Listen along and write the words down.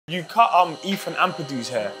You cut Ethan Ampadu's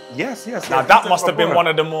hair. Yes. Now that must have been one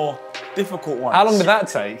of the more difficult ones. How long did that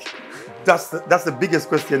take? That's the biggest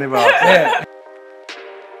question ever asked. Yeah.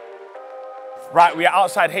 Right, we are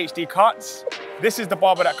outside HD Cutz. This is the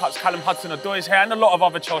barber that cuts Callum Hudson-Odoi's hair and a lot of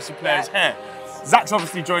other Chelsea players' hair. Zach's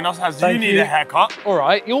obviously joined us as you need a haircut. All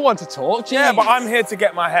right, you'll want to talk. Jeez. Yeah, but I'm here to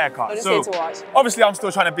get my hair cut. So obviously I'm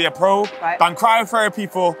still trying to be a pro. Right. Done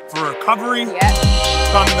cryotherapy for recovery. Yeah.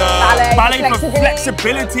 Done the ballet for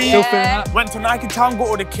flexibility. Still feeling that? Went to Nike Town, got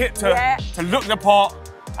all the kit to look the part.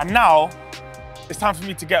 And now it's time for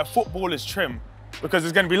me to get a footballer's trim because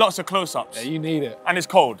there's going to be lots of close-ups. Yeah, you need it. And it's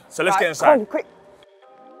cold, so let's get inside. Come on, quick.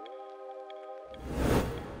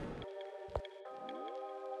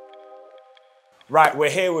 Right, we're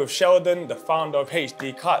here with Sheldon, the founder of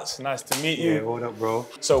HD Cutz. Nice to meet you. Yeah, what up, bro?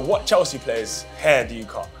 So what Chelsea players' hair do you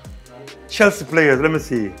cut? Chelsea players, let me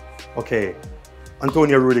see. Okay,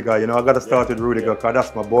 Antonio Rudiger, you know, I got to start with Rudiger because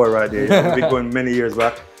that's my boy right there. You know, we've been going many years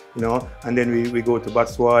back, you know, and then we go to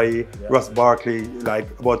Batshuayi, Ross Barkley, like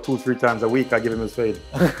about 2-3 times a week I give him his fade.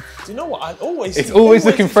 Do you know what? It's always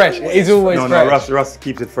looking fresh. It's always fresh. No, Russ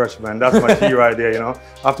keeps it fresh, man. That's my key right there, you know.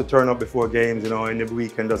 I have to turn up before games, you know, in the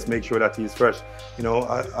week and just make sure that he's fresh. You know,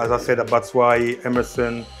 as I said, at Batshuayi,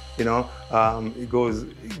 Emerson, you know, it goes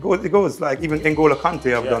like even N'Golo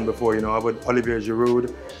Kanté I've done before, you know, I've done Olivier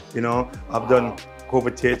Giroud, you know, I've done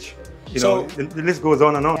Kovacic, you know, the list goes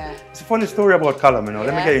on and on. Yeah. It's a funny story about Callum, you know,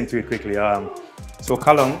 let me get into it quickly. So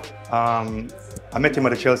Callum, I met him at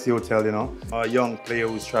the Chelsea hotel, you know, a young player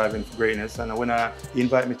who's striving for greatness, and when he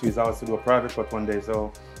invited me to his house to do a private cut one day,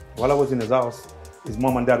 so while I was in his house, his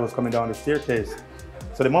mom and dad was coming down the staircase.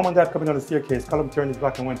 So the mom and dad coming down the staircase, Callum turned his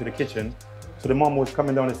back and went to the kitchen. So the mom was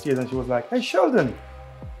coming down the stairs and she was like, "Hey, Sheldon."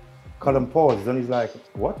 Callum paused and he's like,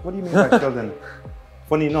 "What? What do you mean by Sheldon?"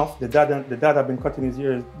 Funny enough, the dad had been cutting his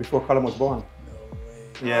ears before Callum was born.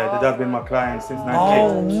 Yeah, the dad's been my client since 98.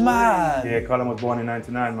 Oh, man. Yeah, Callum was born in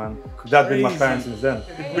 99, man. The dad's been my client since then.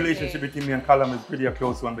 The relationship between me and Callum is pretty a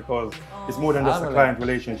close one because it's more than just a client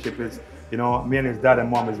relationship. It's, you know, me and his dad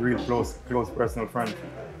and mom is real close personal friends.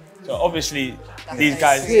 So obviously, these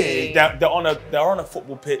guys, they're on a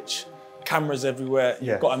football pitch, cameras everywhere.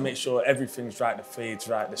 You've got to make sure everything's right, the fade's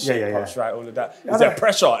right, the shape-up's right, all of that. Is there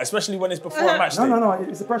pressure, especially when it's before a match day? No,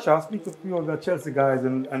 it's a pressure. I speak to a few of the Chelsea guys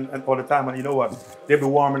and all the time, and you know what? They'll be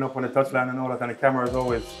warming up on the touchline and all that, and the camera is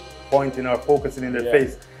always pointing or focusing in their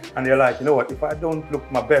face. And they're like, you know what? If I don't look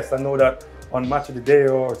my best, I know that on Match of the Day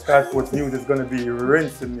or Sky Sports News, it's going to be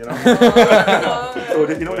rinsing, you know. So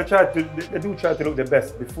they, you know, they do try to look their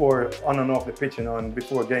best before, on and off the pitch, you know, and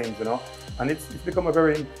before games, you know. And it's become a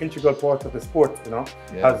very integral part of the sport, you know.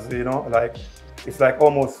 As you know, like it's like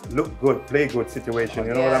almost look good, play good situation.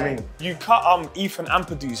 You know what I mean? You cut Ethan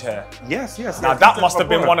Ampadu's hair. Yes. Now that must have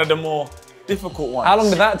been one of the more difficult ones. How long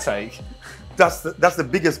did that take? That's the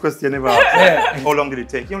biggest question ever asked. How long did it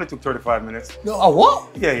take? He only took 35 minutes. Oh,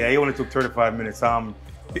 what? Yeah, he only took 35 minutes.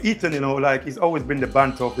 Ethan, you know, like he's always been the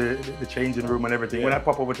banter of the changing room and everything. When I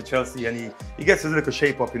pop over to Chelsea and he gets his little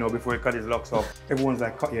shape up, you know, before he cut his locks off, everyone's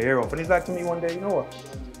like, "Cut your hair off." And he's like to me one day, "You know what?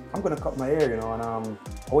 I'm gonna cut my hair, you know, and I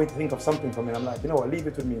wait to think of something for me." I'm like, "You know what? Leave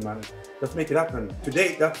it with me, man. Let's make it happen." To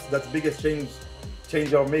date, that's the biggest change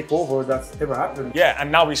or makeover that's ever happened. Yeah,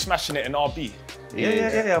 and now we're smashing it in RB.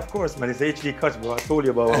 Yeah, of course, man. It's HD Cutz, bro. I told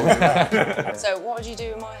you about it. So what would you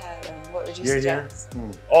do with my hair then? What would you suggest?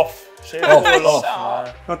 Off. Shave all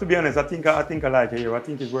off. No, to be honest, I think I like it here. I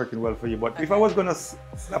think it's working well for you. But if I was gonna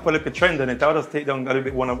slap a little trend on it, I would just take down a little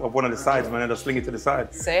bit one of the sides, man, and just sling it to the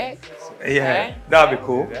side. Sick. Yeah, that'd be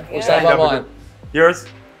cool. What's that about mine? Yours?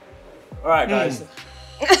 All right, guys.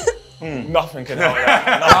 Nothing can help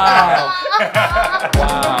that.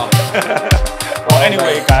 Wow. Well,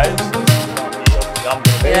 anyway, guys.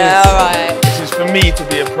 Yeah, all right. This is for me to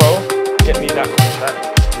be a pro. Get me that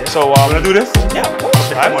contract. Yeah. So, wanna do this? Yeah, of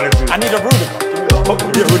course. Okay, come on, let's do this. I need a Rudiger.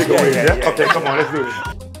 Give Rudiger away, yeah? Okay, come on, let's do this.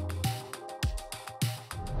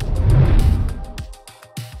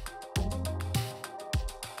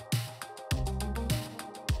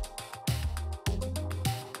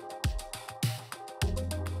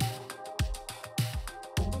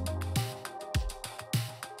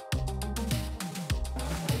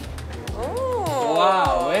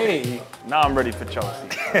 Wow, hey. Now I'm ready for Chelsea.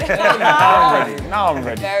 Now I'm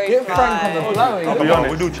ready. Get Frank on the blowing. I'll be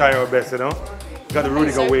honest, we do try our best, you know? Got the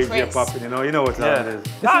Rudiger wave here popping, you know what time it is.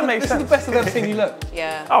 That makes sense. This is the best I've ever seen you look.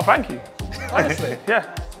 Yeah. Oh, thank you. Honestly. Yeah.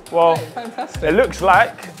 Well, fantastic. It looks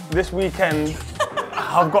like this weekend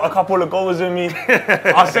I've got a couple of goals in me.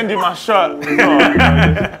 I'll send you my shirt.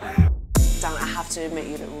 Dan, I have to admit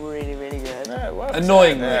you look really, really good. Yeah, well,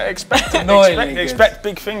 Annoyingly. Expect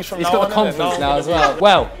big things from now on. He's got the confidence now as well.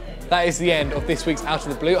 Well, that is the end of this week's Out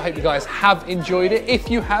of the Blue. I hope you guys have enjoyed it. If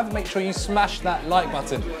you have, make sure you smash that like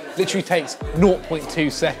button. It literally takes 0.2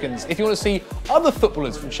 seconds. If you want to see other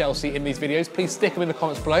footballers from Chelsea in these videos, please stick them in the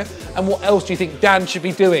comments below. And what else do you think Dan should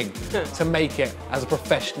be doing to make it as a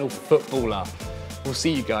professional footballer? We'll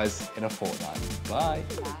see you guys in a fortnight.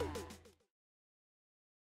 Bye.